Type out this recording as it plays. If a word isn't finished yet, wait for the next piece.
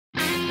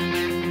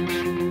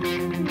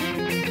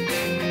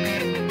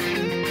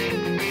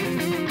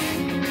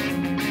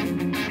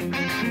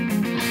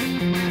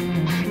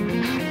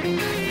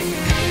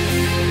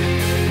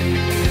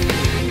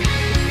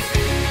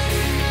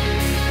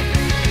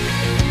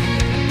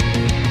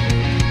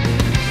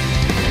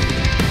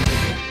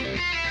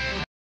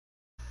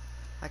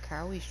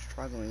Why are we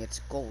struggling? It's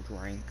gold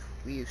rank.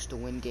 We used to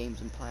win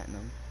games in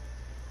platinum.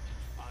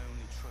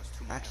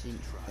 Actually,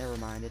 never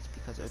mind. It's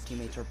because our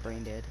teammates are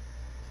brain dead.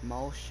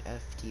 Mulch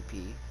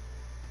FTP.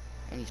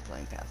 And he's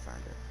playing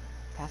Pathfinder.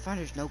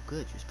 Pathfinder's no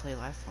good. Just play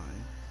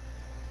Lifeline.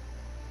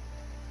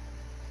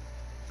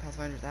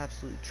 Pathfinder's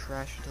absolute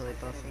trash until they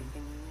buff him.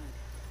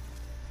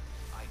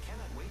 I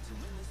cannot wait to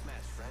win this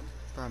match, friend.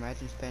 Bro,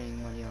 imagine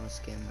spending money on a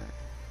skin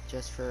that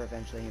just for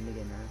eventually him to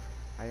get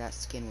nerfed. Like, that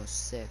skin was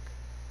sick.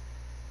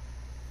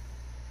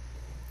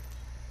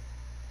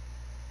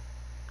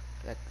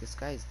 Like, this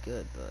guy's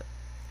good, but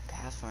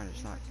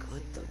Pathfinder's not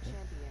good though.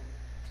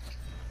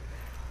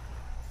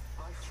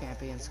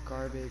 Champion's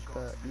garbage,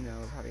 but you know,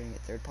 we're probably gonna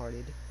get third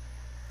partied.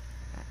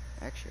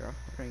 Actually,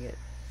 we're gonna get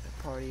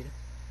partied.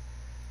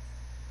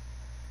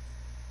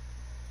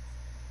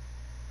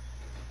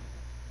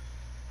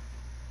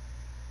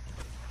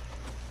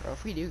 Bro,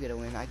 if we do get a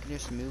win, I can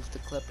just move the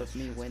clip of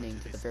me winning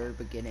to the very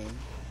beginning.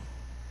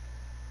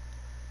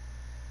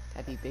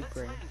 That'd be big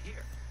brain.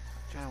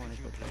 I don't want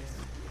to go there.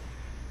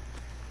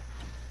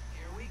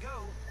 Here we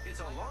go. It's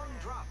a long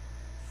drop.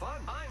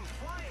 Fun. I'm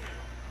flying.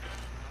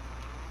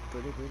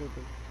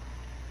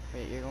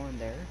 Wait, you're going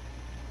there?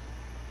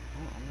 Oh,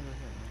 I'm gonna go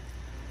here.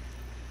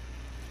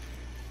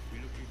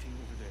 Relocating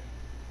over there.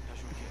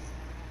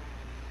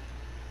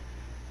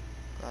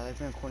 Bro, they've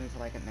been recording for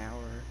like an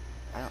hour.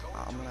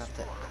 I'm gonna have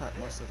to cut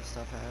most of the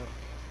stuff out.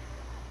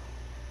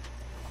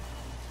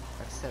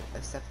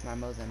 Except my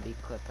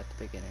Mozambique clip at the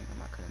beginning. I'm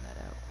not cutting that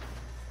out.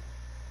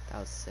 That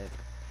was sick.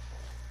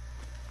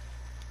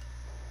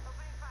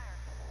 Opening fire.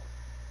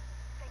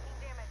 Taking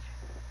damage.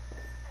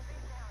 Enemy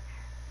down.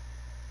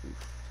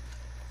 Oof.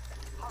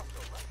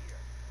 Hostile right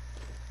here.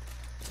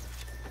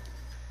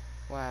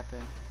 What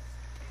happened?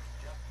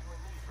 It's just you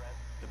and me, friend.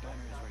 The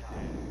banner is right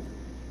there.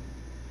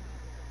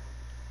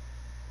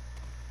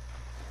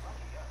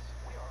 Lucky us.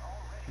 We are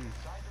already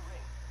inside the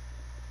ring.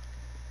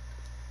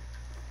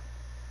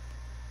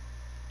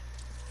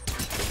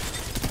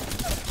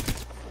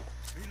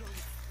 Reload.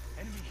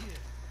 Enemy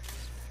here.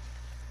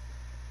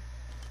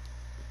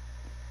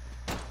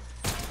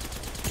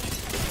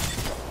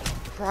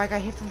 Bro, I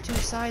got hit from two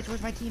sides.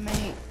 Where's my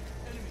teammate?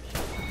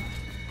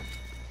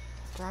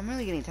 Bro, I'm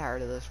really getting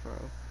tired of this, bro.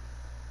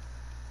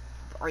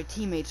 Our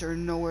teammates are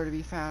nowhere to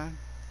be found.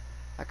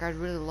 Like, I'd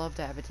really love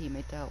to have a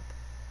teammate to help.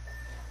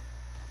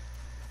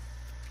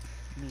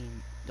 I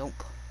mean,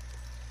 nope.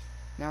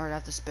 Now I'd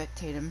have to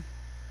spectate him.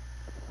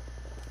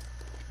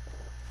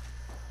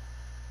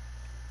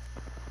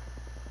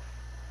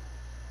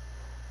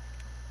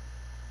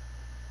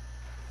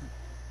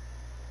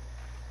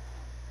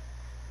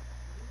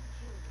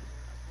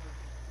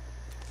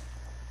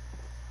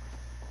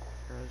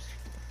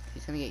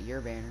 He's gonna get your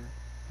banner,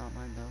 not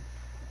mine though.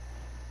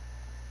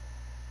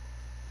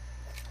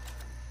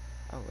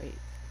 Oh wait.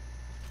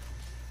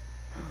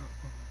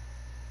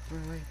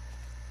 Run away.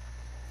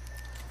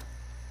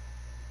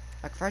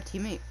 Like if our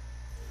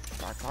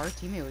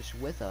teammate was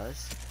with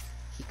us,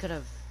 he could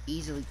have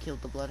easily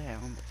killed the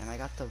Bloodhound, and I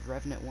got the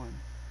Revenant one.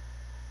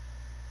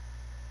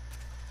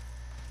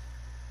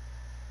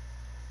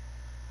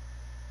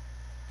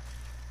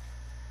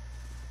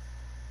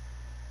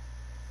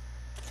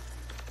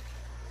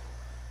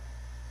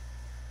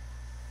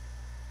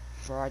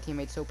 For our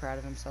teammate's so proud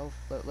of himself.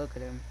 Look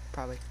at him,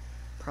 probably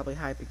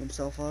hyping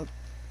himself up.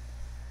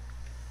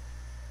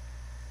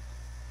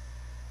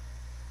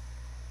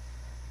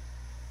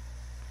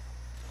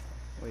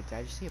 Wait, did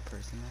I just see a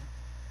person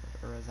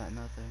there? Or is that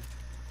nothing?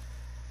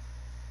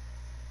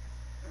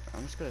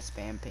 I'm just gonna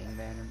spam ping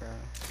banner, bro.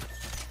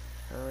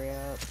 Hurry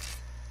up.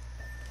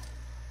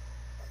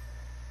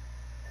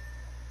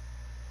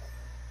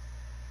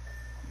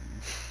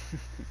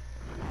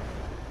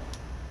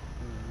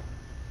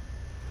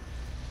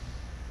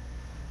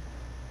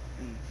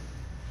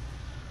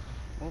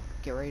 Well,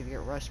 get ready to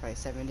get rushed by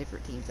 7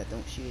 different teams that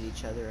don't shoot at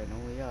each other and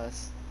only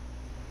us.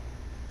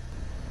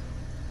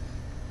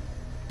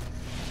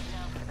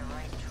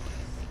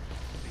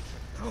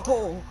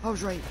 Oh, I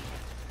was right.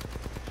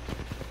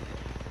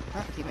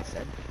 Ah, teammate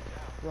said,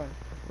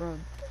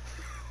 run.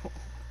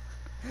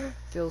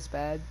 Feels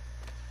bad.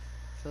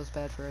 Feels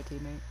bad for a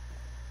teammate.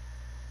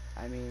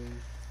 I mean,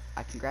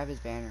 I can grab his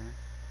banner.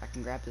 I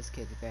can grab this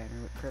kid's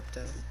banner with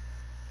crypto.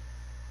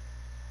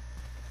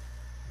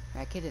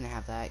 That kid didn't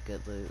have that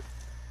good loot.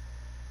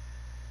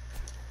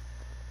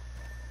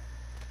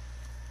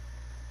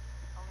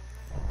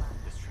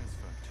 Let's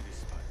transfer to this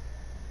spot.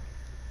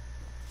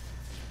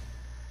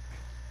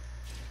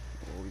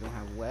 Well, we don't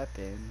have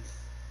weapons.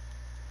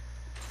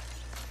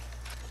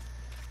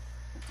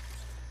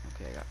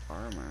 Okay, I got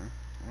armor.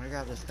 I'm gonna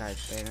grab this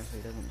guy's banner so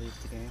he doesn't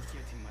leave the game.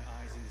 Getting my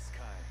eyes in the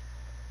sky.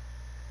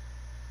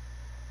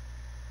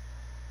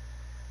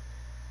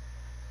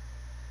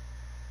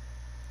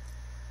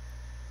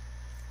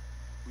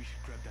 We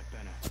should grab that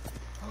banner.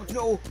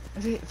 No!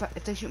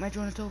 If they shoot my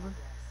drone, it's over.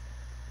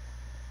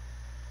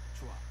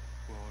 Chua,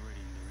 we're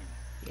already in the ring.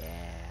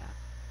 Yeah.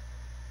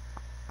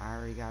 I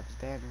already got his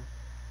banner.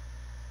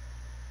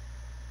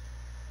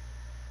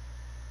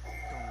 Don't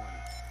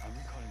worry, I'm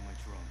recalling my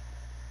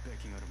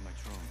Backing out of my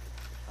drone.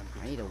 I'm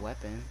good I to need a go.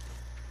 weapon.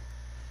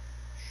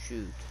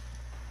 Shoot.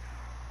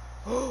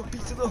 Oh,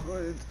 Beast of the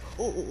Hunt!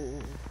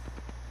 Oh!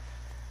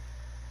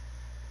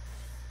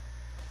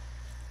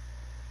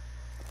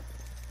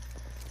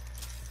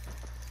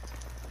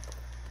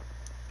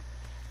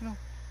 No,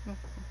 no.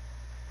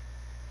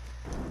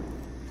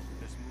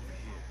 Let's move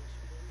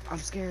here. I'm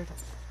scared.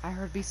 I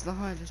heard Beast of the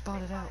Hunt. Just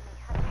bought it out.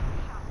 Yeah,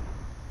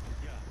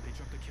 they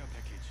dropped the care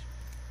package.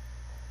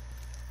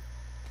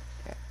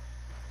 Okay.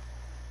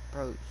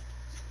 Bro.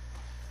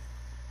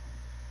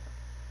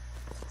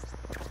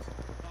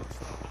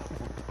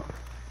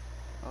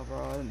 Oh,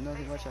 bro,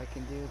 nothing much I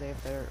can do. They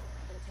have better.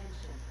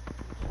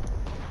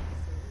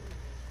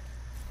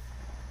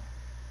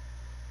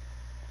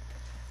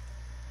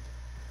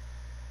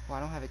 Well, I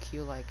don't have a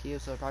Q like you,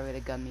 so they're probably gonna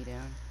gun me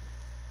down.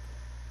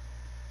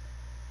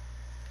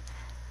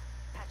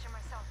 Patching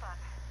myself up.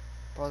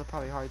 Bro, they're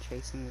probably hard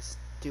chasing this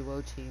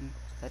duo team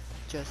that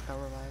just got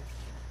revived.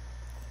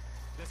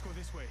 Let's go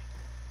this way.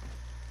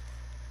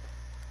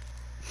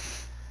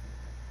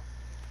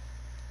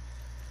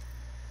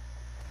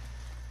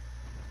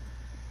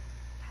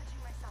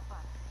 Patching myself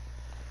up.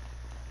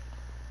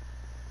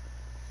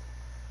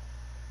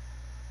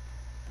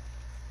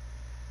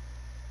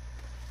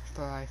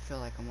 Bro, I feel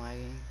like I'm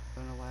lagging.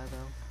 Don't know why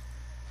though.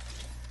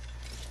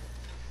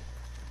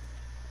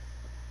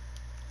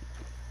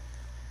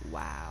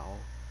 Wow.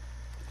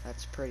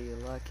 That's pretty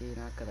lucky,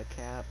 not gonna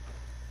cap.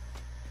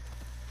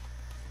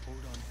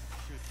 Hold on.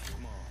 Shift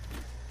small.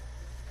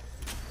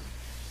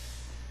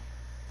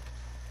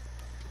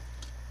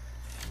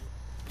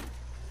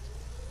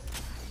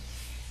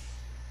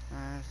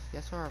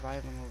 Guess we'll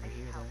revive him over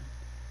here then.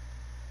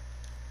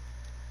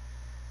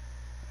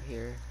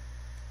 Here.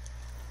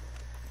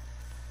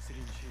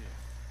 Syringe here.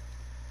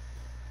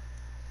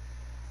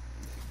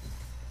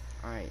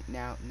 Alright,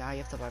 now you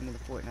have to buy me the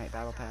Fortnite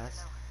Battle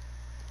Pass.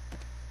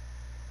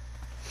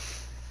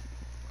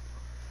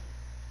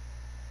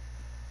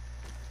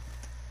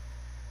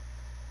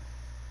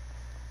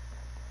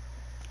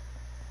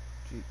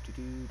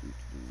 Getting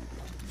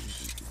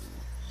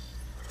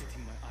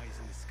my eyes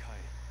in the sky.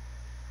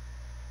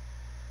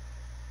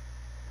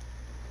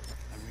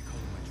 I'm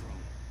recalling my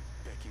drone.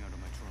 Backing out of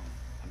my drone.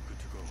 I'm good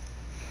to go.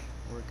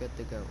 We're good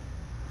to go.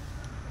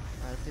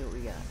 Alright, let's see what we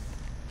got.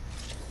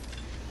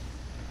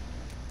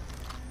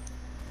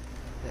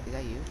 Is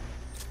that you?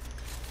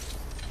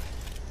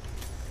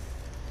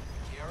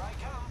 Here I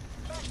come,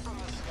 back from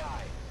the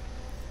sky.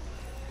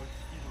 What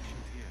evil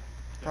shoot here?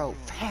 Bro,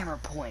 hammer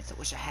points. I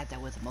wish I had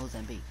that with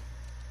Mozambique.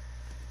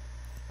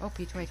 Oh,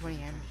 pt2 hammer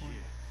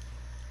point.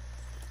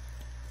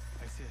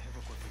 I see a heavy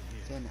weapon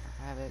here. Can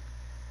have it.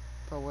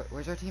 Bro,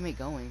 where's our teammate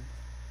going?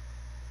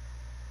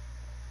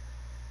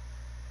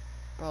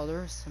 Bro,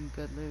 there's some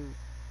good loot.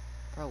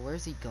 Bro,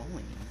 where's he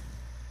going?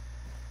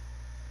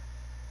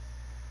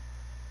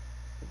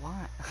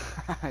 What?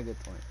 Good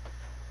point.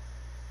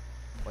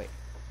 Wait,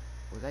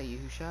 was that you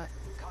who shot?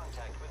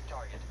 Contact with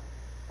target.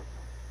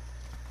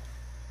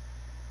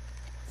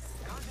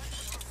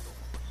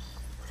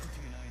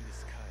 Putting an eye in the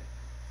sky.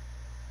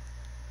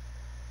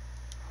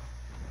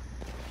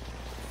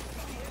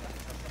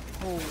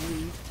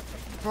 Holy.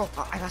 Bro,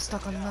 I got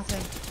stuck on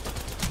nothing.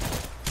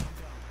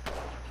 I'm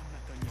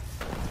not done yet.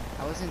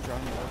 I was in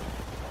drone mode.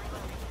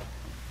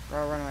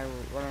 Bro, run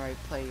away,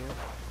 play you.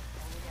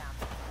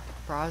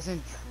 Bro, I was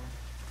in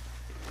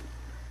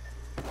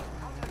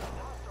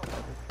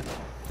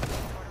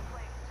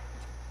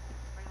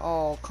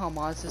Oh, come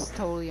on, this is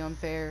totally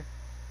unfair.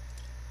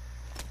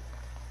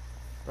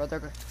 Bro,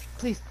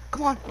 please,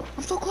 come on,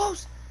 I'm so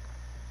close.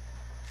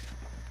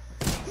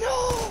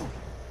 No!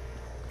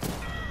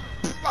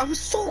 I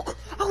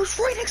was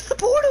right next to the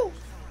portal.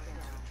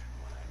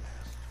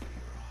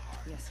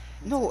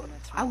 No,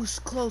 I was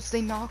close.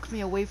 They knocked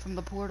me away from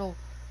the portal.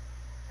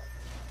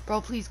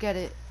 Bro, please get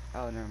it.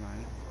 Oh, never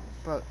mind.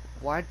 Bro,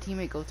 why did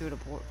teammate go through the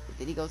portal?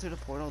 Did he go through the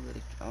portal?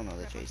 Oh no,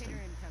 they chased him.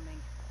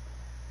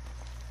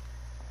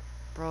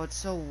 Bro, it's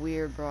so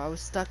weird, bro. I was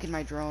stuck in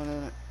my drone,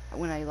 and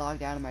when I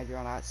logged out of my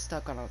drone, I got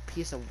stuck on a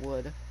piece of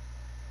wood.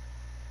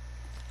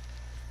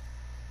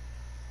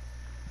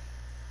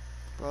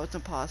 Bro, it's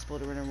impossible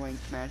to win a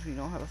ranked match when you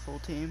don't have a full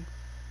team.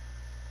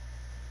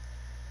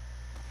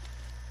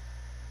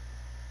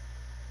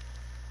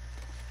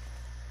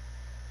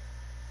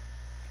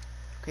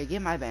 Okay,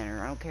 get my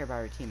banner. I don't care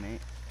about our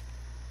teammate.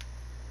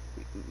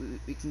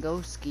 We can go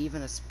skeeve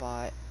in a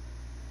spot,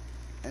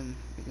 and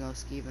we can go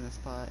skeeve in a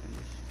spot, and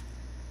just,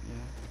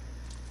 yeah.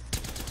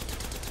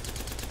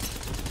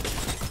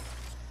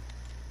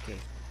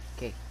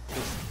 Okay.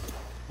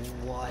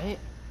 What?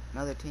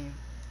 Another team.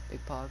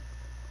 Big pog.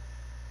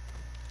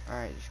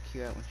 Alright, just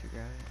queue out once you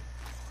grab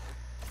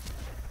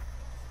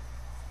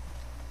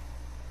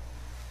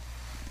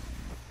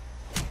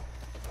it.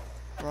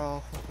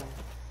 Bro,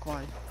 come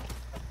on.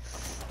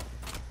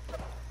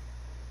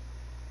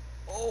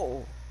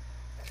 Oh!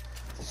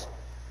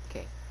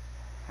 Okay.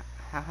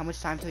 How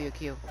much time till you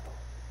queue?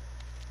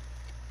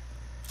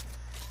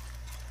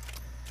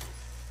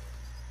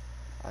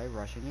 Are they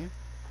rushing you?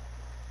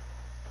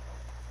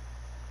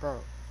 Bro.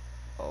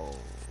 Oh.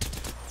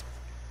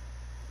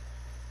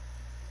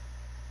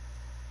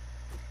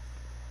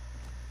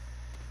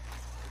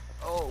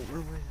 Oh, we're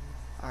winning.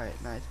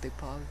 Alright, nice. Big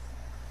pog.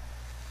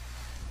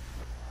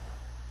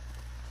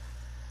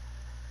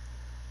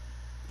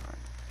 Alright.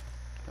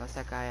 Unless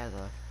that guy has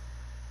a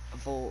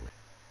volt.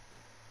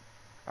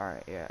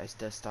 Alright, yeah, I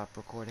just stopped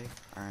recording.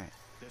 Alright.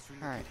 Let's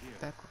relocate Alright, here.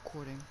 back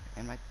recording.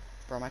 And my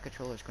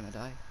controller's gonna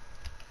die.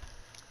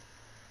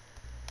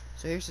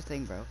 So here's the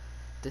thing, bro.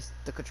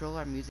 The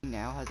controller I'm using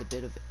now has a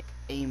bit of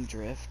aim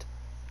drift,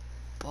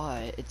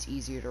 but it's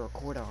easier to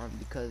record on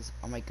because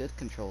on my good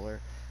controller,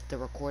 the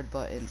record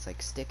button's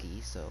like sticky,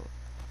 so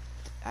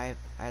I'd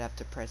have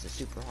to press it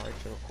super hard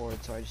to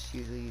record, so I just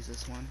usually use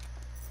this one.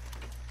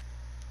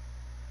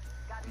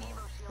 Got an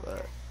Evo shield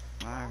But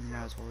here. I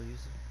might as well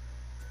use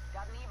it.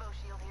 Got an Evo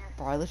shield here.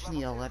 Bro, I literally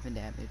need Level 2. 11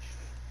 damage.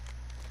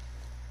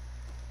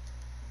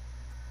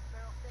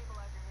 Barrel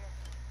stabilizer here.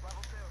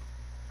 Level 2.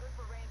 Good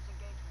for ranged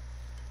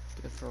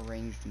engagements. Good for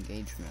ranged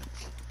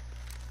engagements.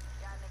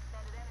 Got an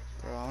extended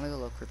energy. Bro, I wanna go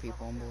look for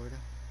people on board.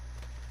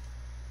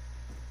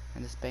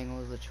 And this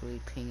Bengal is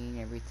literally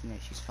pinging everything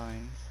that she's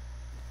finds.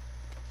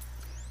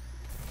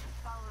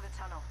 Follow the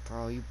tunnel.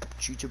 Bro, you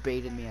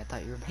baited me. I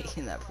thought you were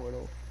making that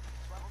portal.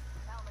 Level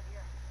helmet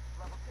here.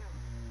 Level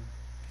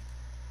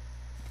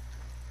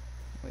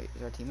 2. Wait,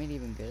 is our teammate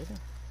even good?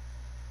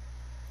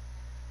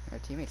 Our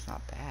teammate's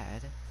not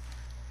bad.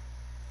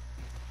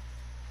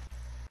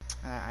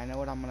 I know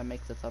what I'm gonna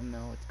make the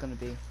thumbnail. It's gonna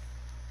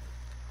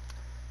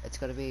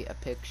be a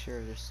picture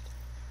of just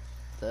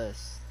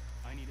this,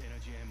 I need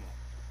energy ammo.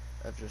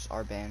 of just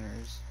our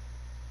banners.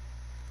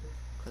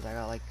 Cause I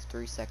got like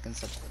 3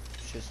 seconds of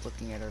just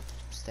looking at our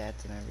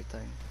stats and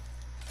everything.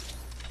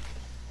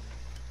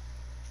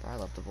 Bro, I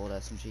love the Volt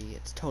SMG.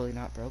 It's totally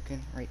not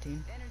broken, right,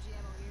 team? Energy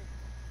ammo here.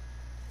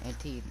 And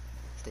team,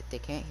 they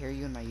can't hear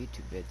you in my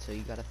YouTube vid, so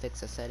you gotta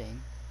fix a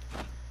setting.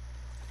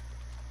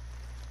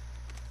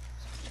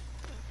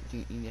 Do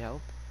you need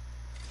help?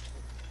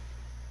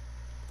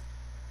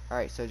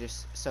 Alright, so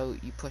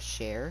you push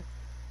share.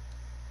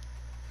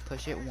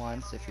 Push it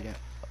once if you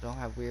don't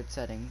have weird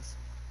settings.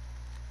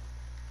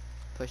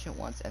 Push it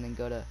once and then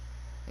go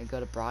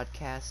to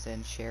broadcast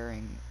and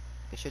sharing.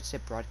 It should say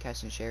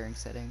broadcast and sharing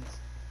settings.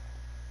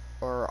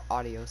 Or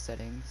audio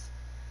settings.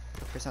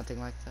 Or something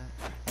like that.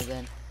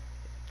 And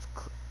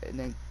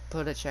then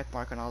put a check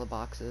mark on all the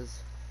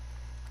boxes.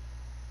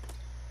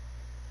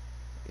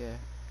 Yeah,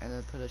 and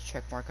then put a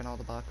check mark on all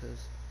the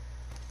boxes.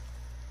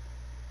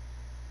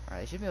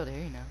 Alright, I should be able to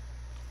hear you now.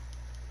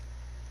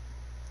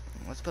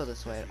 Let's go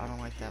this way. I don't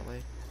like that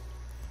way.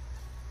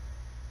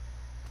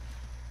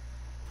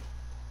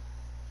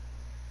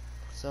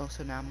 So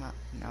now I'm not.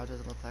 Now it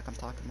doesn't look like I'm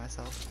talking to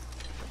myself.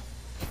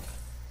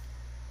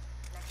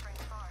 Next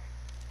ring's far.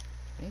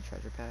 I need a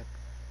treasure pack.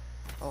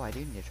 Oh, I do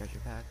need a treasure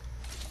pack.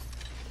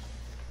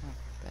 Oh,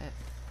 bet.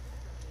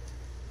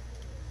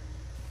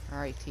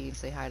 Alright, team,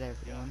 say hi to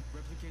everyone.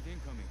 Replicate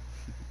incoming.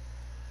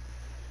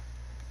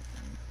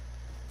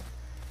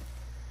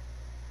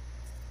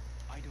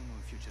 I don't know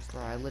if you just.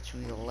 Bro, I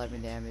literally need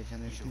 11 damage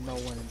and there's no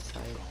one in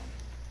sight.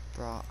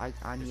 Bro,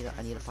 I need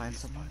to find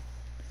someone.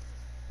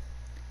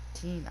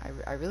 Teen,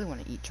 I really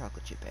want to eat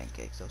chocolate chip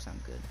pancakes. Those sound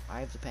good.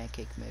 I have the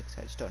pancake mix.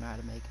 I just don't know how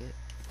to make it.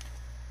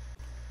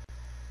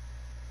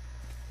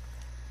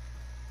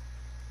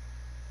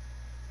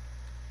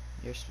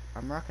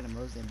 I'm rocking a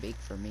Mozambique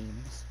for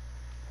memes.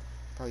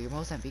 Bro, your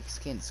Mozambique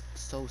skin's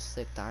so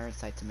sick. The iron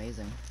sight's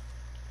amazing.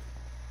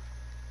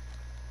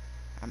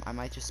 I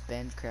might just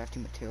spend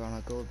crafting material on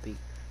a gold beak.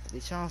 They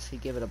should honestly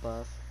give it a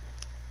buff.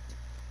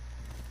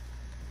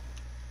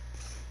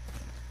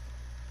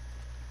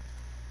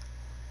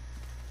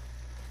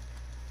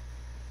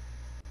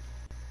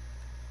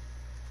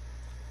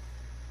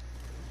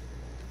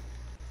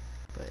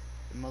 But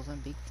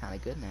Mozambique's kinda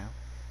good now.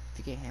 If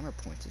you get hammer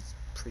points, it's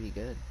pretty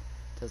good.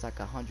 Does like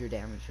 100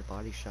 damage a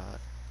body shot.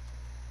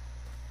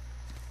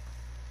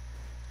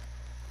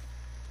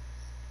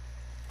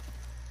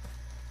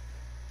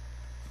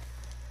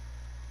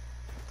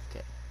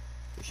 Okay.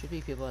 There should be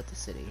people at the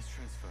city. Let's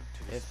transfer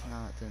to this If spot.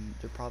 not, then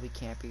they're probably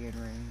camping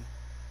in ring,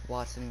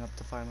 Watsoning up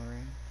the final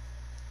ring.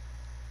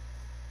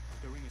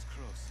 The ring is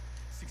close.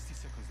 60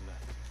 seconds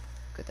left.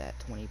 Look at that,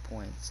 20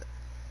 points.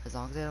 As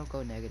long as they don't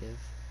go negative.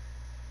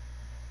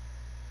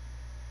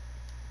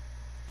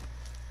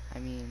 I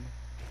mean,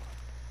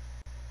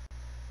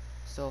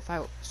 so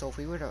if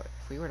we were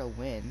to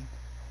win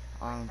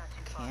on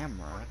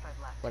camera,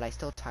 would I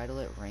still title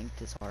it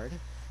ranked is hard?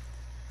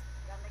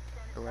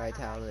 Or would I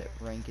title it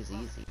rank is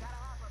easy?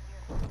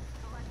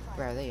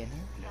 Where are they in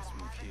here? Let's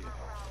move here.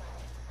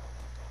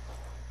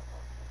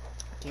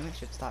 Our teammates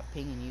should stop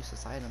pinging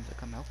useless items to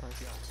come help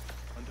us. Yeah,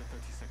 under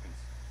 30 seconds.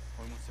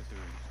 Almost at the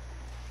ring.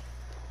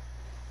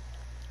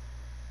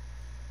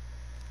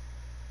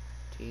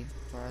 Gee,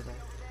 where are they?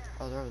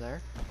 Oh, they're over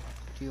there.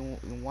 Do you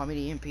want me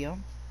to EMP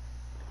them?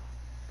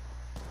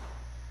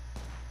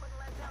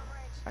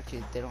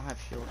 Actually, they don't have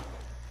shield.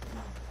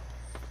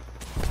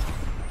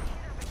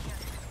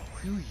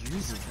 Who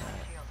uses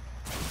that?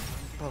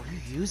 Bro, who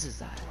uses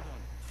that?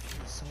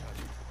 So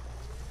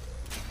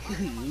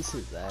who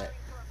uses that?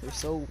 They're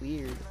so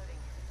weird.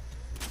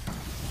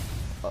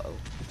 Uh-oh.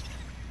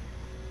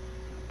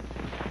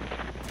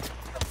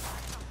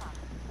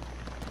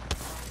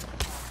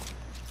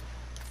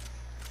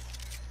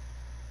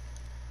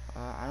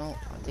 I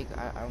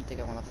don't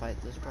think I want to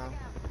fight this, bro.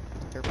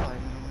 They're playing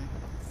anyway.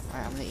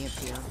 Alright, I'm gonna EMP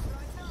him.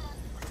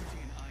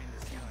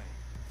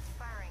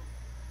 Firing.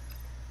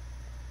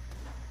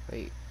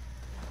 Wait,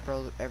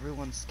 bro,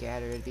 everyone's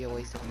scattered. It'd be a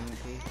waste of an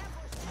EMP.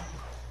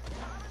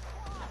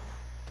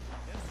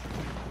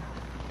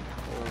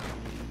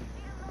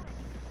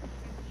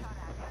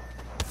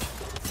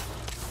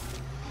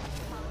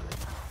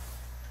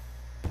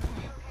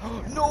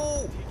 Oh,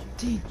 no!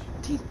 Team,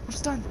 we're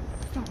stunned.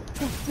 No.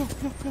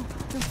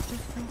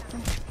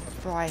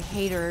 Bro, I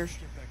hate her.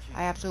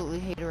 I absolutely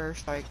hate her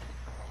airstrike.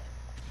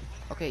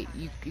 Okay,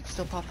 you can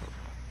still pop her.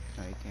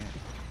 No, you can't.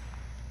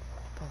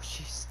 Bro,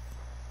 she's...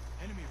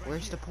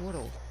 Where's the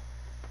portal?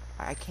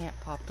 I can't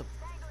pop the...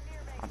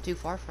 I'm too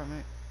far from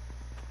it.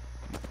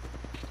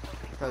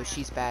 Bro,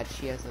 she's bad.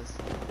 She has this.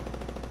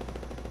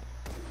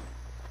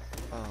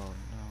 Oh,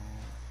 no.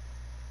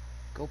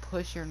 Go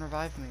push her and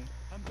revive me.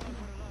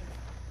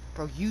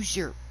 Bro, use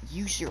your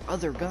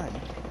other gun.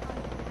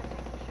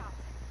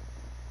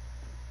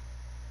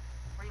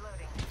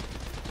 Reloading.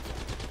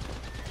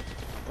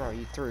 Bro,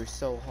 you threw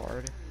so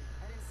hard.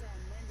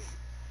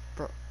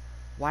 Bro,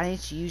 why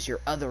didn't you use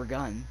your other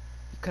gun?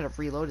 You could have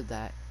reloaded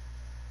that.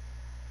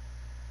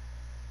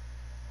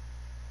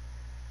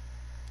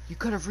 You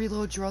could have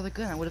reloaded your other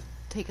gun. It would have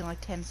taken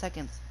like 10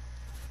 seconds.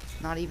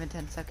 Not even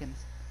 10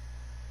 seconds.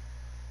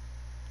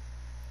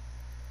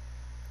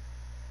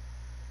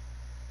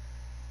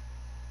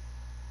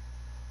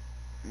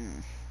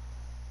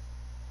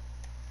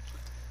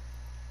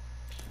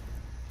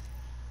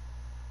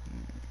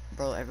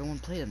 Bro, everyone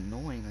played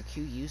annoying. Like,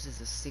 who uses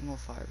a single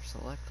fire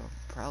select on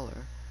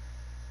Prowler?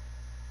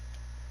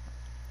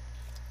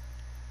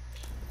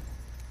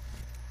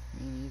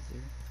 Me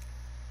neither.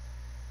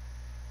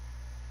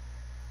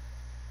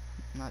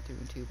 I'm not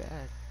doing too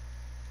bad.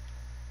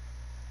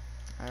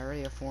 I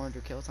already have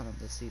 400 kills on him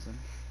this season.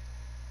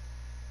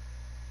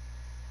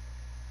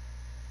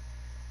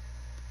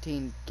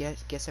 Team,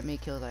 guess how many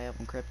kills I have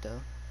on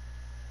crypto?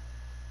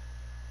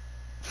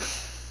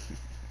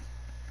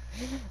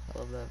 I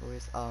love that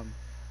voice. I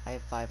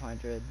have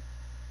 500.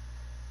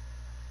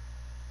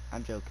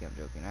 I'm joking.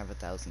 I have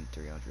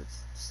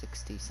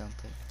 1,360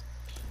 something.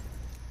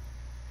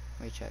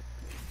 Let me check.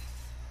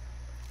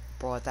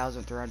 Bro,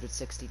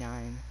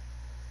 1,369.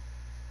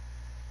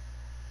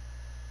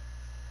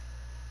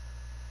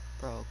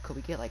 Bro, could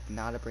we get like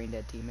not a brain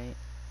dead teammate?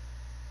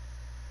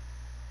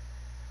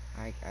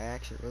 I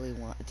actually really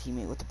want a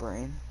teammate with a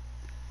brain.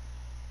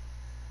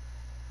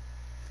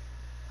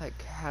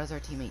 Like, how does our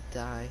teammate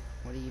die?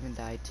 What did he even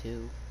die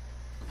to?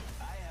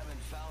 I haven't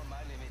found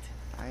my limit.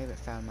 I haven't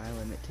found my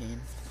limit,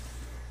 team.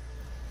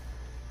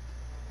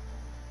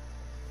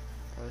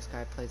 Bro, this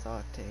guy plays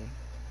Octane.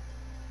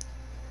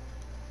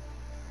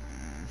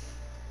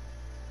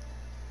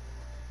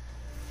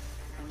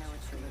 I know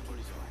what you're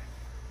looking for.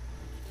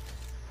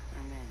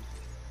 I'm in.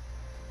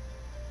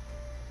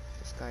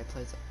 This guy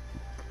plays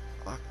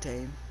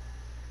Octane.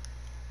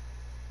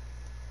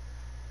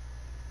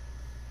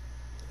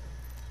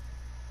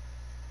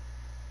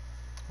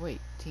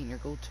 Wait, Teen, you're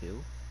gold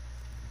 2?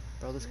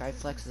 Bro, this guy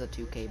flexes a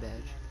 2K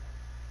badge.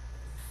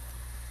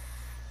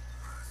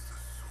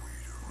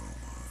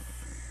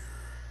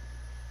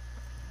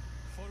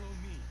 Follow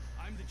me.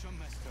 I'm the jump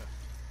master.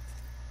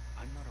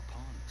 I'm not a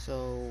pawn. So,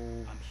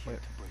 I'm here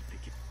to break the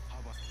game. How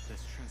about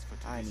let's transfer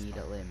to I this need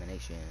spot?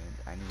 elimination.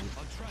 I I'll need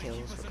try and kills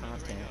keep us for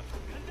another content.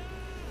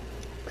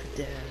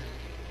 radar.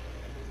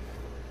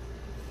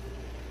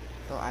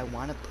 Bro, I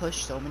want to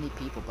push so many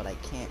people, but I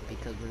can't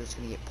because we're just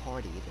gonna get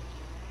partied.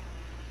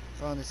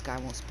 Bro, this guy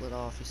won't split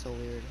off. He's so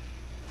weird.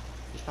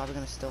 He's probably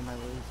gonna steal my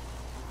loot.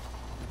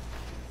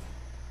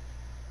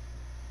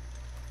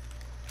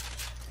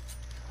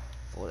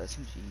 Full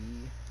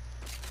SMG.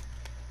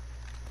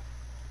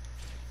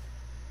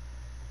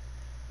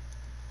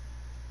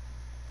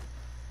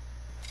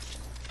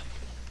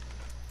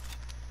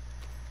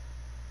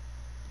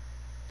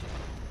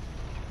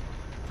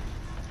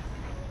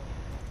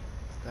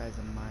 This guy's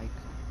a mic.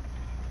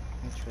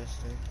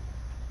 Interesting.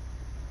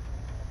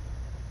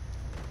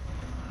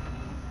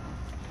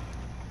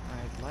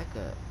 I'd like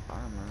a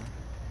armor.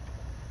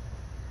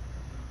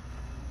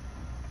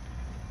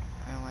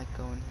 I don't like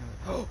going here.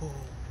 Oh!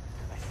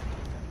 I think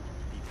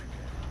be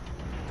prepared.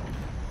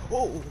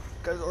 Oh!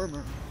 Guy's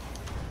armor!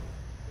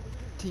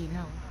 Teen,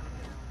 help.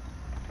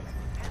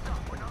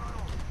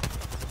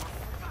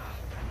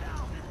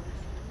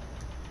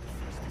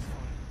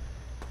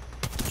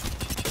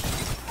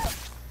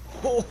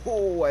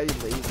 Oh, I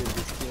lasered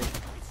this kid.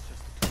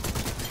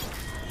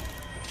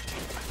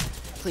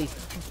 Please.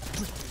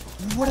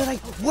 What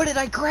did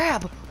I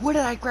grab? What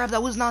did I grab?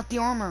 That was not the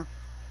armor.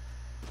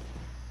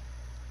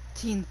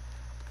 Teen.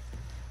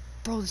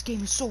 Bro, this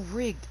game is so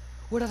rigged.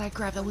 What did I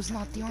grab? That was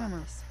not the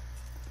armor.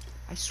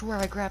 I swear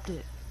I grabbed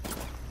it. They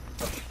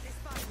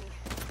spotted me.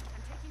 I'm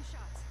taking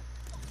shots.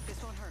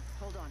 This won't hurt.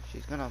 Hold on.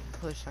 She's gonna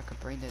push like a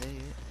brain dead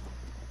idiot.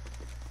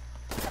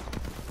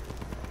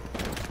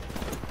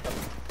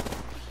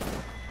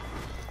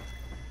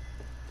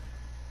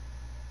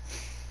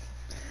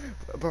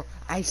 Bro,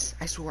 I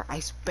swear, I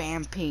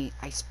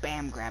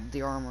spam grabbed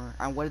the armor.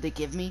 And what did they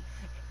give me?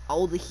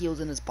 All the heals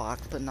in his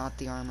box, but not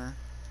the armor.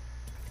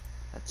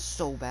 That's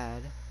so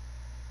bad.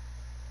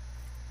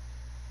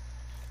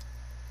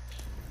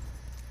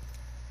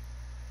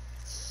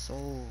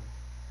 So...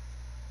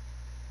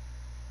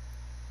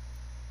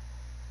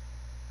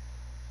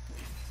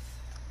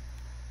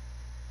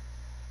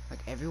 Like,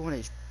 everyone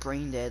is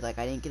brain dead. Like,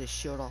 I didn't get a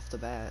shield off the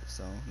bat,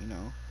 so, you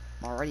know.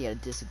 I'm already at a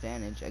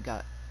disadvantage. I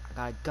got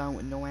a gun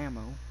with no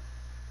ammo.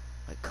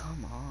 Like,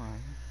 come on.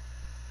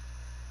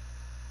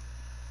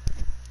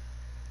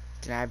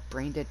 Dude, I have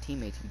brain dead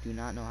teammates who do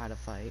not know how to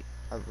fight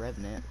a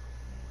revenant.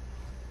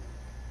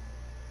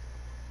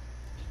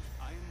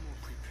 I am more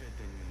prepared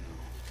than you know.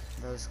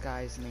 Bro, this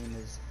guy's name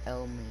is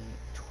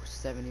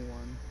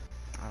Elmate71.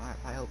 I don't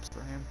have high hopes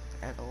for him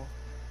at all.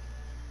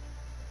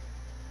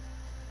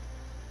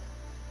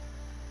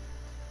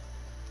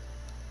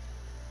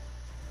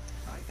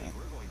 I think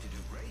we're going to do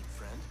great,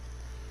 friend.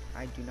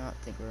 I do not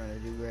think we're gonna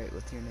do great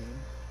with your name.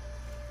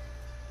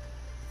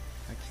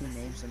 Like, he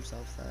names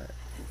himself that.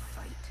 And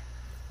fight.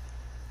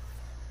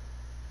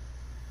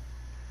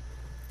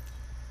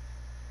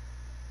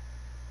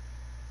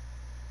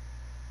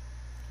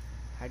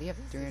 How do you have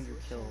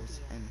 300 kills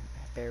and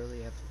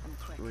barely have I'm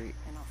quick, 3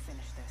 and I'll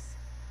finish this.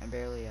 and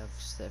barely have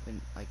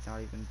 7, like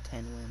not even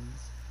 10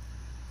 wins?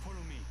 Follow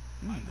me.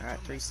 I'm the Alright,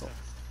 drum 3 master. souls.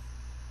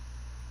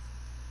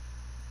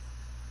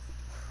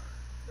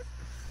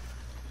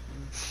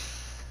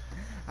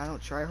 I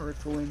don't try hard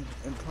to win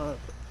in pub,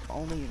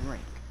 only in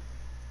rank.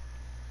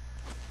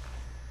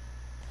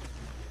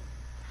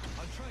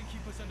 I'll try and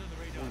keep us under the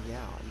radar. Oh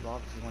yeah, you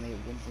obviously want to get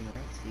wins in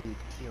rank so you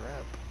tear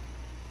up.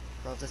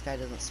 Bro, if this guy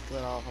doesn't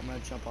split off, I'm gonna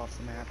jump off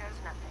the map.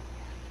 Goes nothing.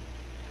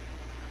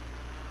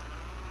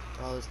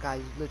 Bro, this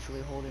guy's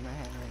literally holding my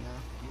hand right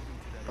now.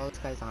 Bro, this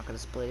guy's not gonna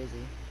split, is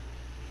he?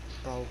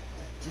 Bro,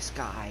 this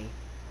guy.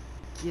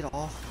 Get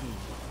off me.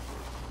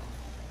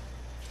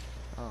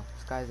 Oh,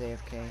 this guy's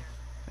AFK.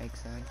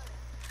 Makes sense.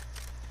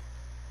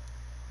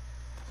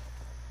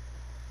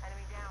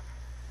 Enemy down.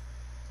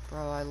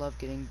 Bro, I love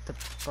getting the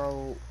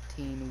pro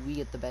team. We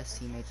get the best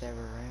teammates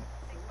ever, right?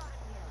 Wait.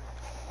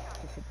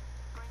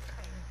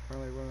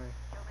 Killed an enemy.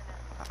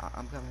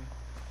 I'm coming.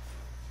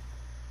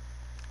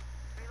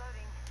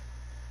 Reloading.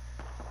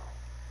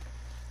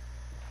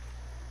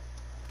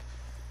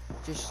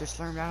 Just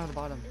let him down to the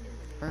bottom.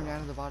 Let him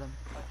down to the bottom.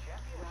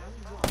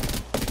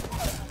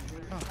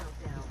 Oh,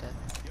 he's dead.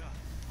 Yeah,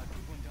 I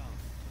put one down.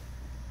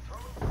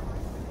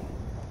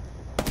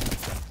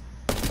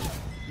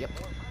 Yep.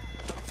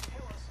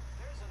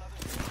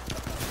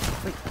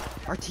 Wait,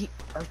 our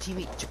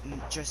teammate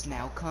just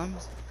now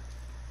comes?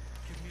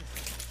 Give me a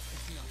second.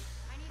 Fixing up.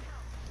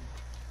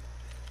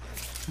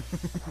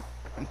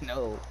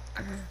 No,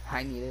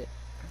 I need it.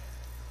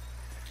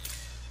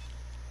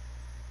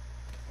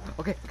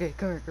 Okay, come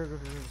here, go.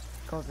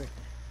 Come over here.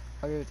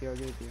 I'll give it to you,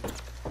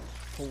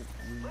 Holy.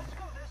 Let's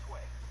go this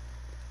way.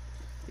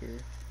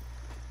 Here.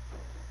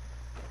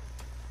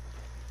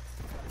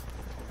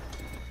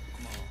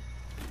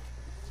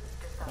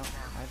 Come on. No,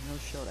 I have no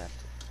shield left.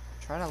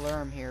 Try to lure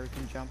him here, we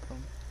can jump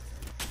him.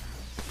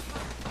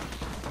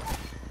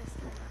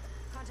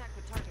 Contact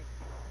with target.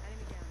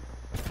 Enemy down.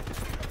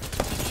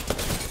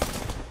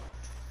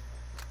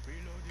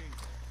 Reloading.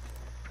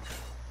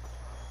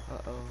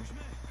 Uh-oh.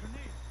 Pushman,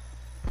 grenade.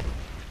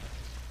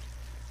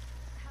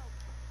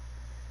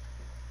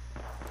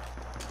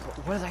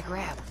 What did I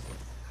grab?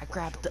 I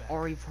grabbed the RE45.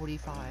 Always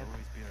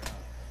be around.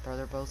 Bro,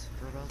 we're both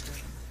good.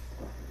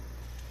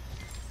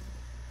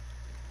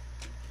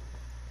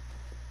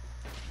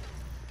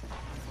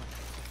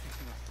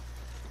 Fixing up.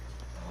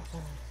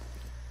 Oh,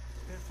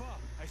 They're far.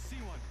 I see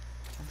one.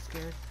 I'm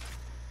scared.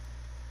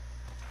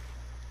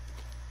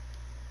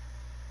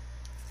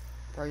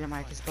 Bro, your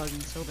mic is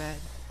bugging so bad.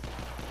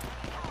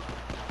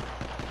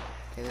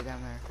 Okay, they're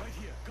down there. Right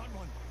here. Got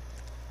one.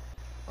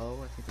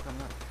 Oh, I think they're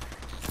coming up.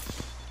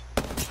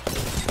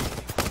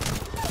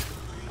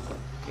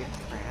 Get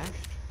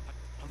crashed.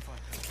 I'm fine.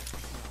 Fixing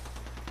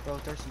up. Bro,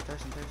 Thurston. Yeah.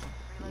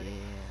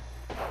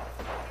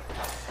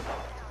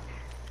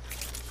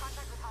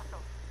 Contact with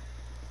hostile.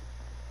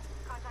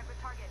 Contact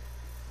with target.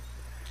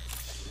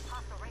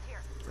 Hostile right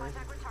here.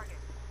 Contact with target.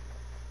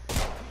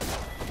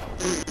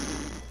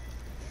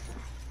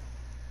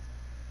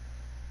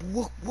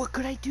 What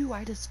could I do? I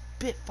had a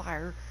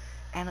Spitfire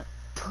and a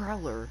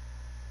Prowler.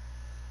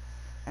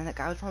 And that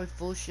guy was probably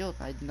full of shield.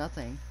 I had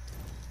nothing.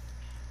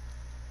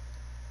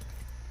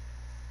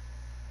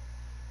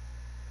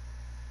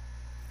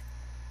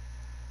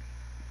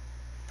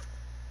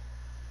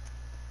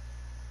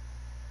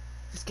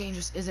 This game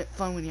just isn't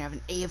fun when you have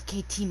an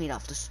AFK teammate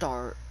off the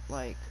start.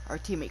 Like, our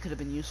teammate could have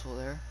been useful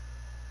there.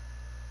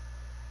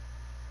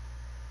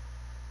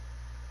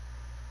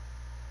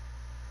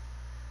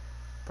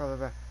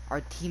 Bro,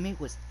 our teammate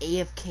was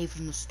AFK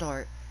from the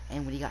start,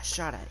 and when he got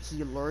shot at,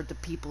 he lured the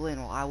people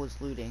in while I was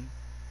looting.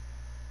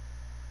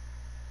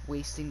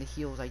 Wasting the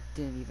heals I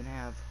didn't even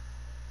have.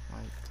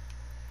 Like,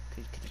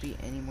 could you be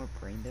any more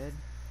brain dead?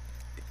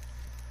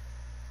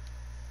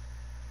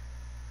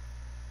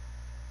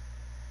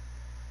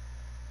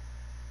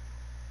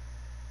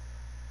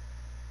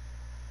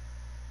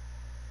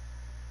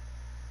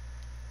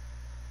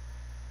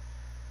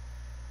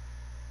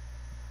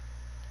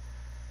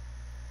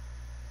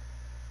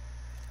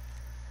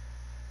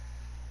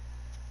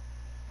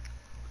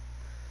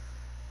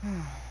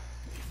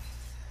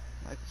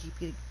 Like, keep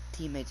getting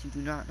teammates who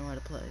do not know how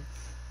to play.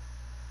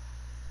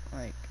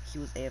 Like, he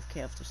was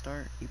AFK off the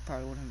start. He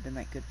probably wouldn't have been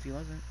that good if he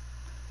wasn't.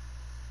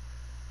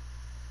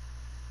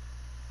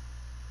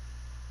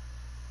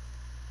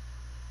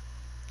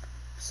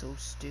 So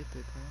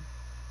stupid, bro.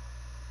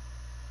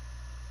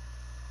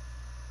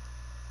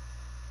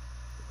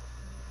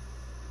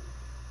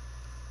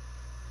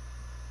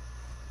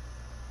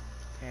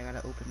 Okay, I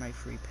gotta open my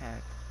free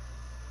pack.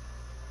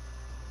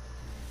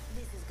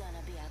 This is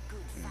gonna be a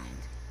good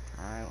fight.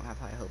 I don't have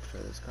high hopes for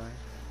this guy.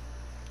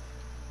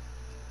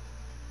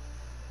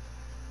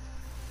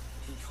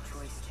 Each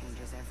choice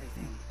changes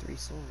everything. 3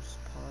 souls,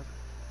 Pog.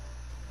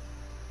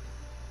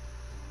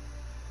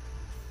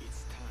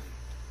 It's time.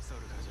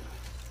 서로 가져라.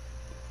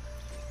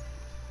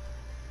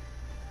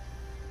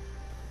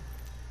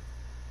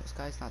 This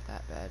guy's not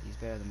that bad. He's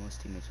better than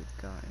most teammates with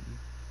gun.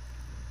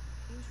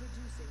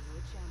 Introducing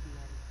your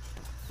champion.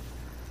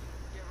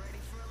 Get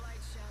ready for a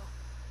light show.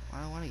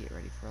 I don't want to get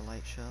ready for a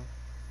light show.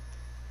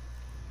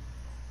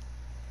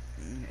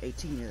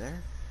 18, you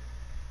there?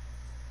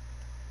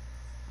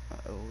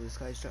 Uh-oh, this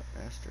guy's jump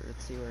master.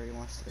 Let's see where he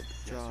wants to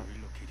Let's drop.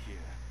 relocate here.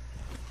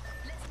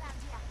 Let's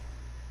land here.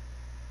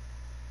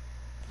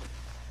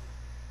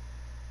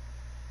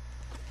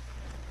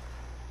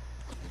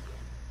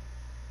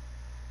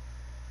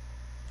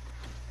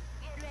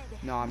 Get ready.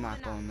 No, I'm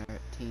not going there.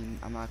 Team,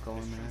 I'm not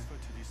going there. Transfer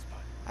to this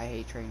spot. I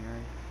hate train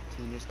yard.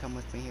 Team, just come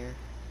with me here.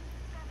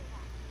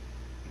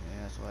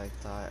 Yeah, that's what I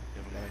thought.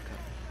 Never Gotta mind.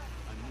 come.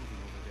 I'm moving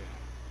over there.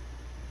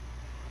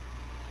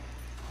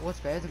 What's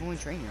better than going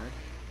train yard?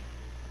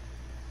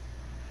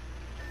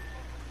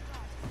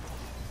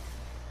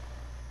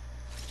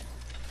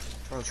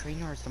 Bro, train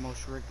yard's the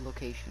most rigged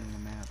location on the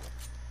map.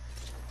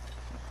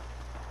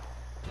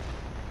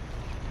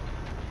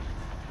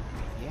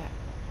 Yeah.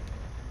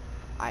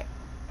 I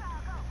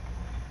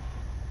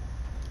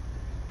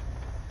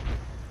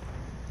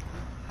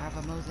have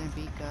a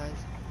Mozambique,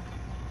 guys.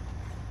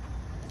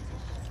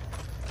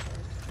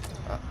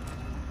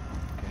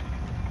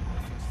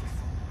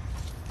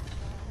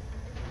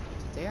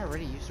 Did they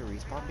already use the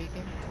respawn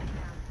beacon?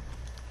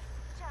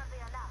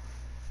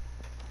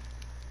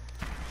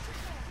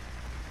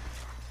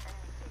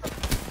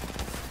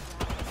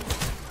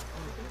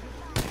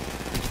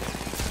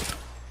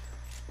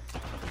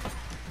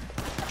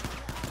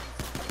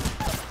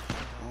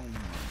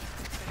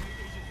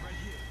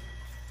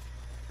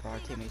 Bro, our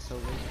teammate's so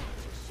weak.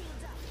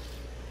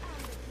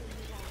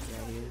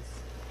 Yeah, he is.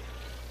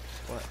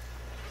 What?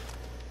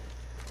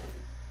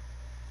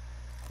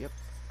 Yep,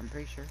 I'm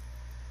pretty sure.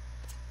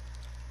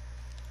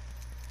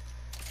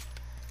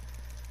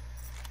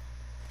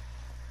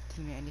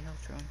 Teammate, I need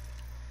help, drone.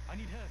 I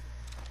need help.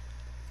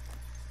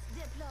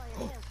 Deploy a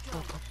Oh, health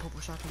drone.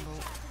 purple shotgun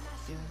bolt.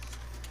 Yes.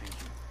 Thank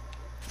you.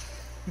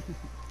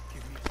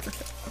 Give me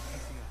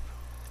fixing up.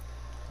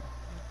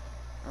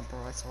 Oh, bro,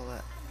 I saw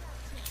that.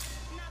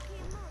 Now keep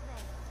moving.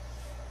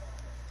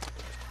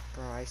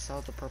 Bro, I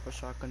saw the purple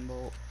shotgun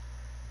bolt.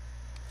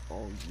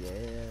 Oh,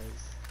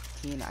 yes.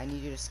 Teen, I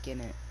need you to skin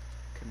it.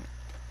 Come here.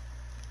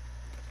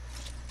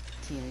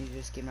 Teen, I need you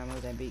to skin my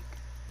Mozambique.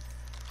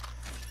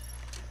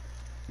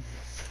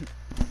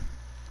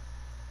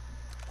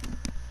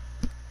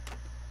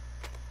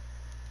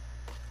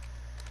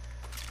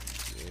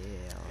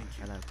 Yeah,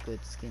 I got a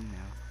good skin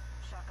now.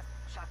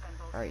 Shotgun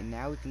bolt. Alright,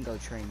 now we can go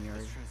train yard.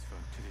 Let's transfer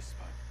to this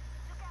spot.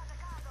 Look out the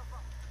cargo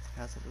box.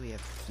 That's what we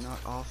have. Not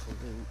awful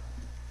loot.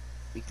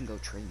 We can go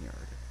train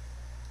yard.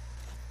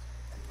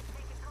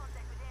 Making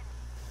contact with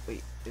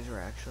enemy. Wait, is there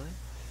actually?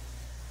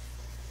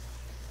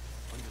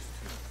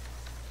 Understood.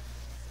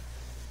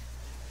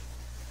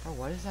 Oh,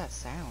 what is that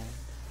sound?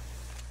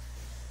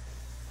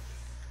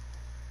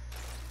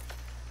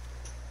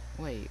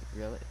 Wait,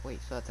 really? Wait,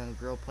 so that's a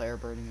real player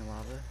burning in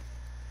lava?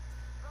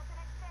 Got an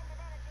extended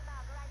energy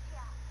mag right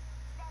here.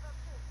 Level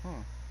 2.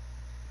 Huh.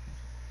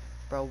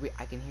 Bro,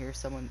 I can hear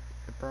someone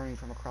burning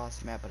from across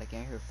the map, but I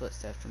can't hear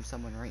footsteps from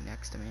someone right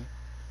next to me.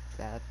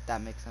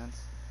 That makes sense.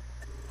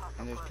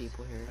 And there's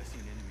people here. I see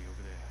an enemy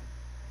over there.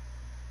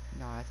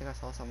 No, I think I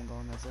saw someone go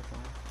on that zip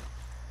line.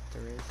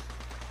 There is.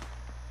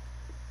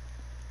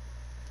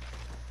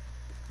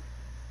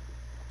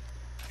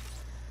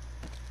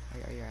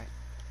 Are you alright?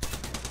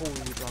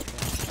 Holy, you dropped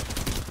down.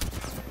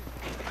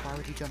 Why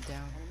would you jump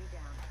down? Enemy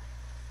down.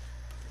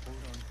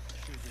 Hold on.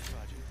 Shield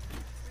recharging.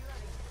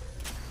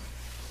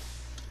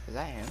 Is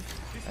that him?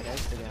 That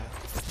is the guy.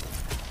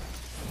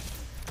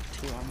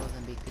 2 on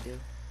Mozambique could do.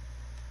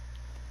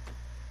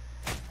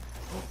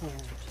 Oh,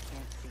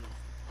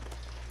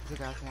 the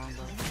guy's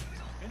longbow.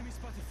 Enemy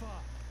spotted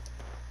far.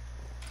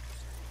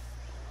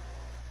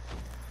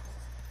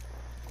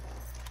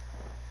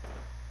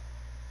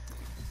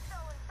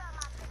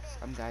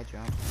 Some guy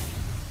jumped.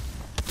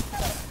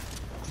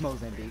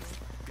 Mozambique.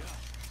 Yeah,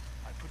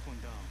 I put one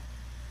down.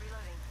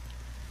 Reloading.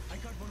 I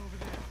got one over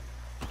there.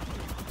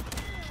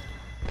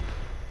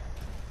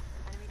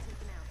 Enemy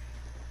taken out.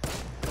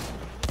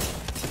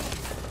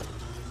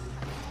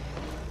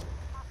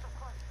 Hostile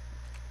close.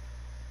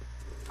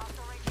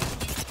 Hostile right here.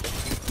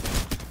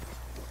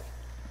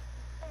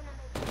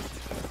 Enemy.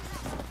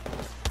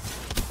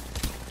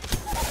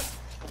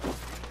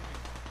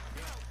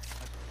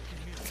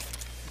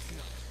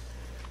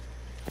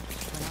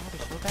 Do I not have a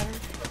shield battery?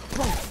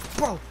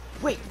 Bro,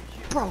 wait,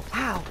 bro,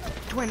 how?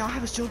 Do I not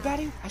have a shield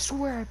battery? I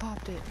swear I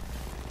popped it.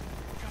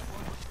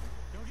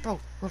 Bro,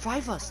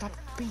 revive us, stop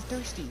being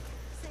thirsty.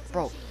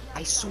 Bro,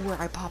 I swear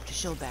I popped a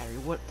shield battery.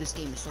 What? This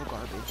game is so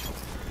garbage.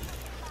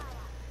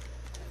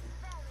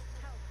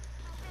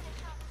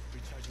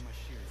 Recharging my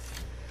shields.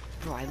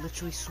 Bro, I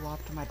literally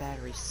swapped my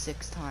battery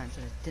 6 times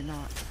and it did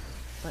not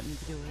let me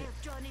do it.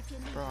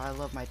 Bro, I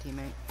love my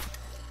teammate.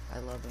 I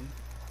love him.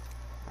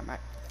 I might.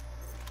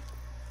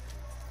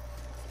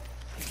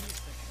 Give me a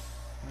second.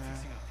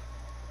 Fixing up.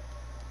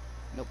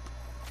 Nope.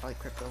 I like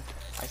crypto.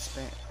 I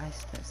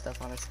spent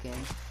stuff on a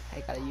skin.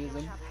 I gotta use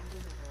them.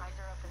 Eyes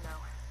are open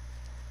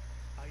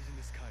though. Eyes in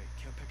the sky.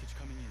 Care package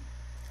coming in.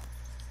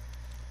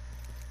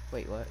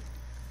 Wait, what?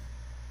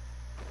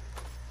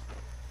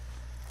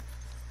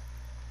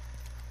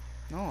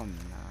 No, I'm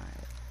not.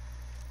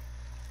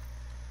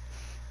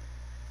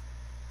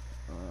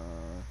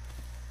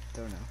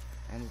 Don't know.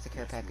 And there's a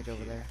care package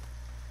over there.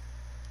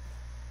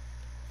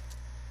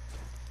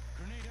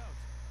 Grenade out.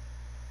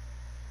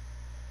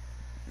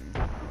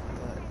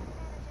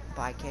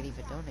 But I can't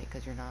even donate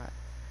because you're not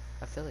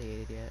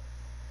affiliated yet.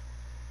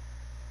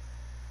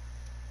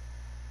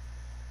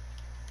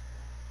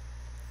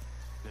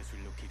 Let's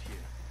relocate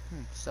here.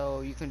 So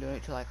you can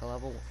donate to like a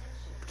level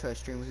to a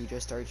streamer who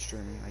just started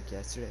streaming like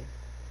yesterday.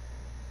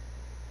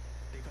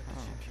 They got the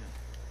champion.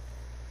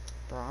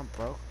 Bro, I'm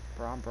broke.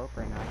 Bro, I'm broke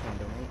right now. I can't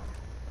donate.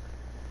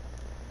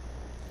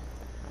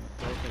 I'm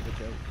broke as a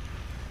joke.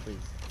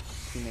 Please,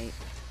 teammate.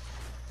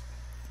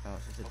 Oh,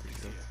 it's just a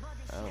deal.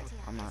 Oh,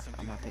 I'm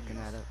not picking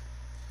that up.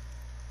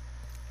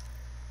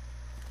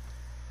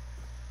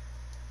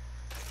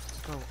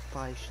 Bro,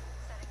 body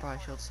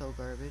shield's so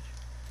garbage.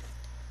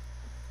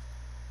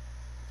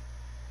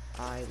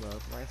 I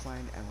love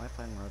Lifeline, and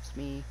Lifeline loves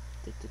me.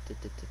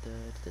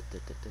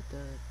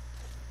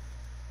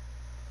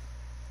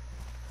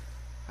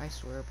 I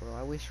swear, bro,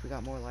 I wish we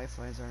got more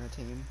Lifelines on our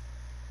team.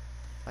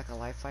 Like a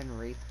Lifeline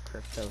Wraith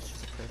Crypto's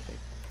just perfect.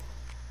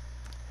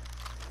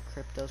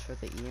 Cryptos for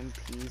the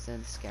EMPs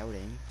and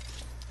scouting.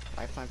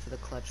 Lifeline for the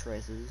clutch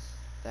reses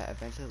that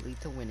eventually lead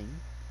to winning.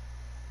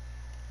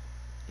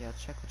 Yeah,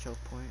 let's check the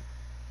choke point.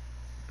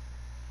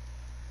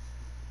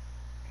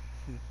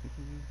 I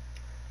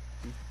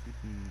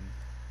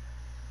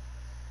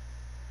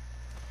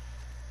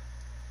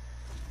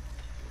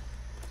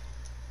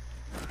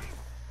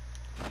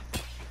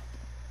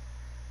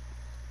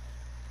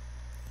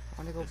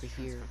wanna go over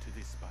here. To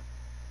this spot.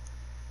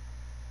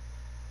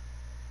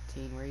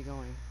 Teen, where are you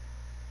going?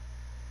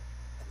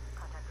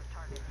 Contact with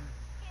target.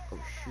 Oh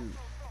shoot.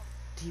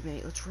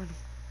 Teammate, let's run.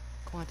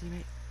 Come on,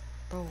 teammate.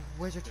 Bro,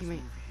 where's your Let's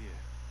teammate? move here.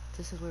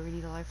 This is where we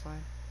need a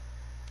lifeline.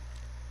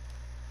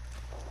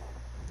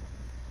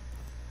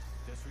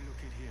 Let's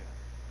relocate here.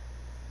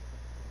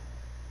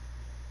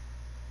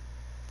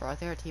 Bro, I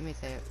think our teammate's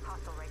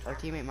Hostile right our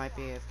here. teammate might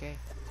be AFK. I've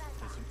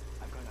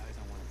got eyes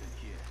on one of them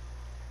here.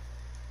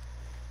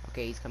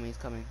 Okay, he's coming.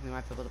 We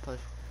might be able to push.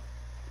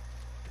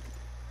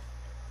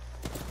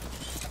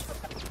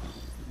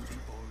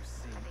 All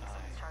seeing I think eye.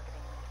 someone's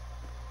targeting me.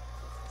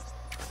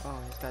 Oh,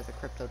 this guy's a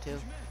crypto too.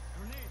 Man,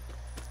 grenade.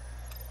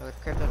 Look,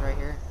 the crypto's right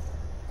here.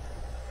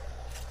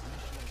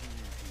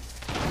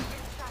 Initializing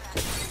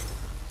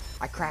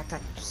EMP. I cracked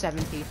like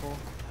 7 people.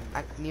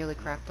 I nearly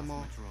cracked them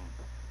all. Drone.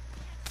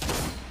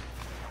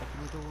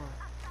 Open the door.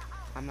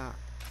 I'm not.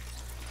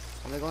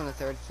 I'm gonna go on the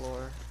 3rd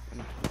floor and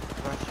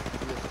rush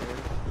to the 3rd.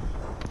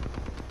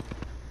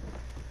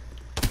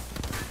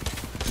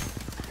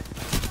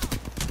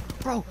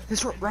 Bro,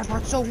 this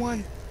Ravart's so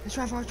won. This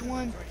Ravart's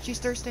won. She's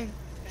thirsting.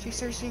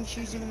 She's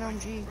using an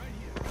LMG.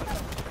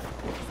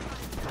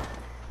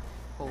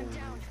 Oh.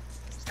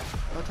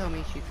 Don't tell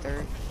me she's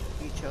third.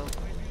 You choke.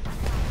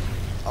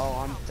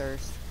 Oh, I'm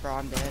thirst. Bro,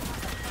 I'm dead.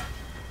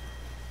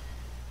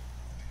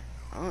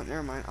 Oh,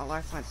 never mind. A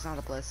lifeline's not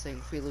a blessing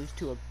if we lose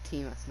to a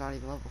team that's not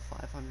even level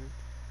 500.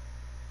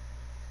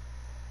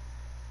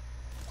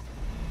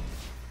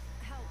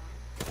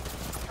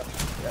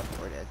 Yep,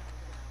 we're dead.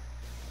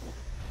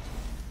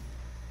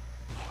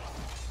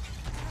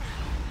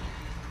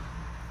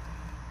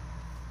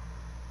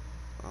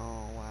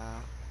 Oh,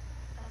 wow.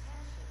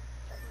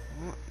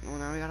 Well,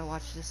 now we gotta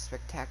watch this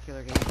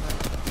spectacular gameplay.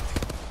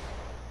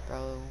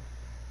 Bro.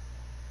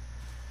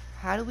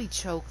 How do we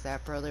choke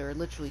that, bro? They were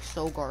literally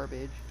so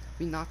garbage.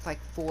 We knocked like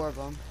 4 of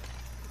them.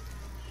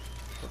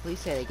 But please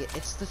say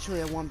it's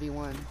literally a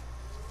 1v1.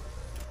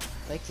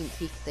 They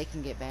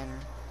can get banner.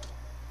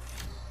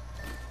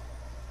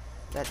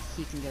 That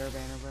he can get our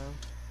banner, bro.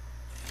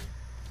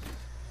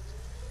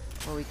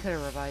 Or we could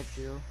have revived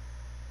you.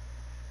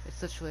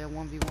 It's literally a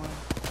 1v1.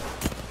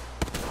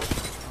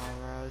 Oh,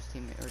 bro, his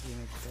teammate's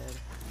dead.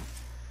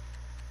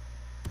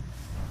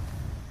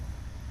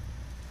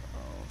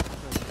 Oh,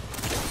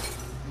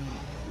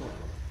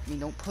 I mean,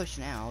 don't push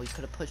now. You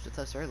could have pushed with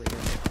us earlier.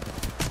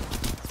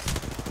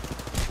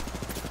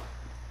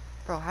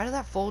 Bro, how did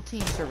that full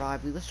team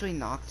survive? We literally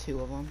knocked 2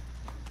 of them.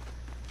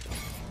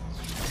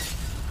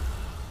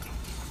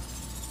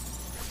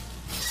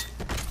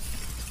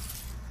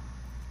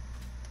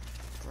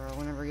 Bro,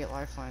 whenever we get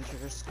lifelines,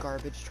 you're just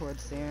garbage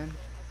towards the end.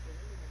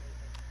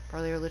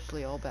 Bro, they're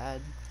literally all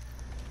bad.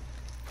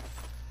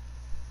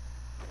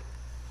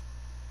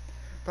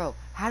 Bro,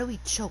 how do we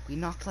choke? We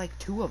knocked like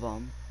 2 of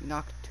them. We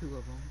knocked 2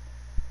 of them.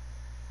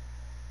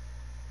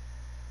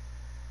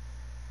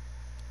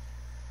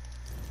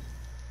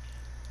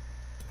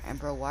 And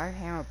bro, why are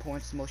hammer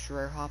points the most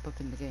rare hop up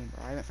in the game,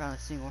 bro? I haven't found a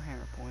single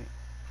hammer point.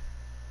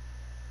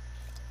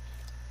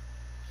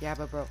 Yeah,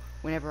 but bro,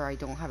 whenever I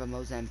don't have a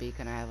Mozambique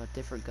and I have a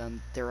different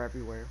gun, they're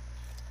everywhere.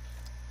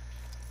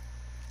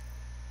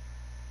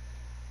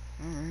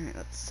 Alright,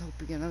 let's hope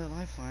we get another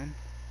lifeline.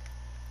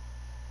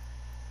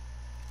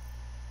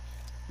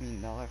 I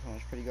mean, that lifeline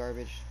was pretty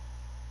garbage.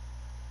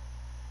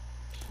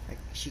 Like,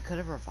 she could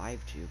have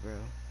revived you, bro.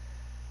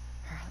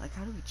 Like,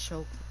 how do we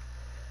choke?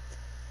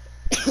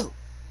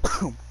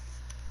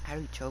 How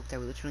do we choke that?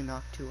 We literally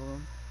knocked 2 of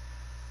them.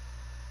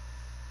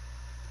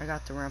 I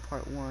got the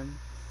Rampart 1.